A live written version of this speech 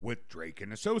With Drake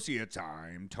Associates,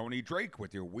 I'm Tony Drake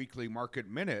with your weekly market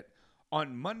minute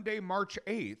on Monday, March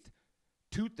 8th,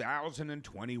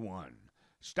 2021.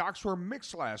 Stocks were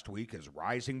mixed last week as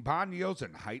rising bond yields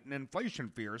and heightened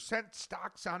inflation fears sent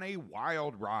stocks on a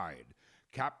wild ride,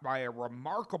 capped by a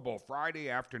remarkable Friday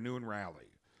afternoon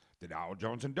rally. The Dow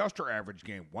Jones Industrial Average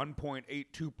gained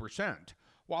 1.82%,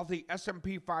 while the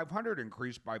S&P 500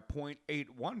 increased by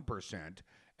 0.81%,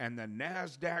 and the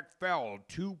Nasdaq fell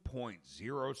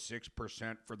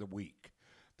 2.06% for the week.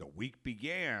 The week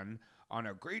began on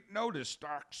a great note as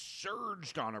stocks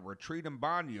surged on a retreat in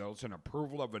bond yields and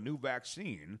approval of a new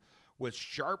vaccine, with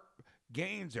sharp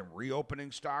gains in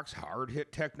reopening stocks,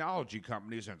 hard-hit technology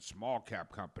companies, and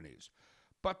small-cap companies.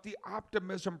 But the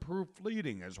optimism proved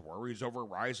fleeting as worries over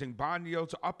rising bond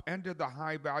yields upended the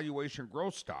high valuation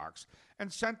growth stocks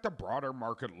and sent the broader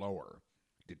market lower.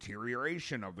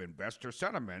 Deterioration of investor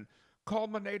sentiment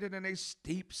culminated in a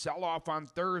steep sell-off on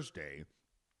Thursday,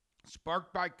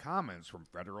 sparked by comments from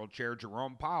Federal Chair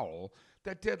Jerome Powell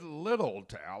that did little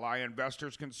to allay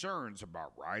investors' concerns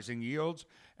about rising yields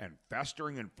and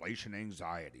festering inflation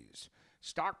anxieties.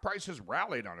 Stock prices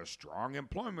rallied on a strong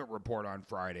employment report on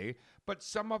Friday, but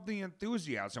some of the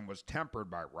enthusiasm was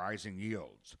tempered by rising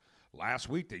yields. Last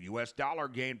week, the U.S. dollar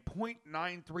gained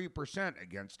 0.93%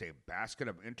 against a basket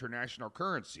of international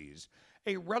currencies,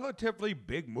 a relatively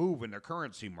big move in the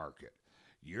currency market.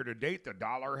 Year-to-date, the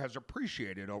dollar has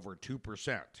appreciated over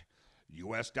 2%.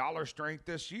 U.S. dollar strength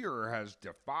this year has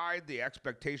defied the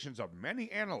expectations of many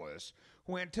analysts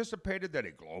who anticipated that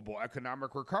a global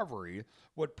economic recovery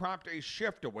would prompt a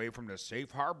shift away from the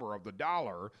safe harbor of the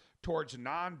dollar towards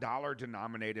non-dollar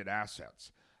denominated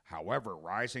assets. However,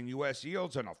 rising U.S.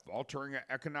 yields and a faltering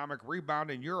economic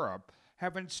rebound in Europe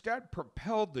have instead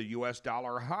propelled the U.S.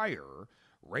 dollar higher,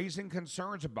 raising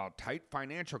concerns about tight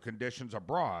financial conditions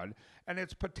abroad and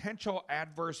its potential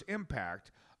adverse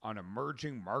impact on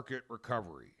emerging market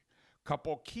recovery.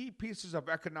 Couple key pieces of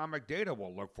economic data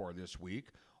we'll look for this week.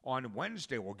 On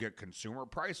Wednesday, we'll get Consumer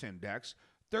Price Index,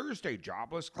 Thursday,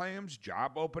 jobless claims,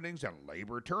 job openings, and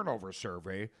labor turnover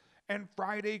survey, and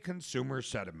Friday, consumer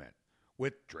sentiment.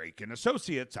 With Drake &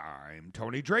 Associates, I'm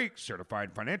Tony Drake,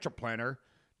 Certified Financial Planner,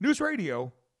 News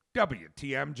Radio,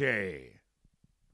 WTMJ.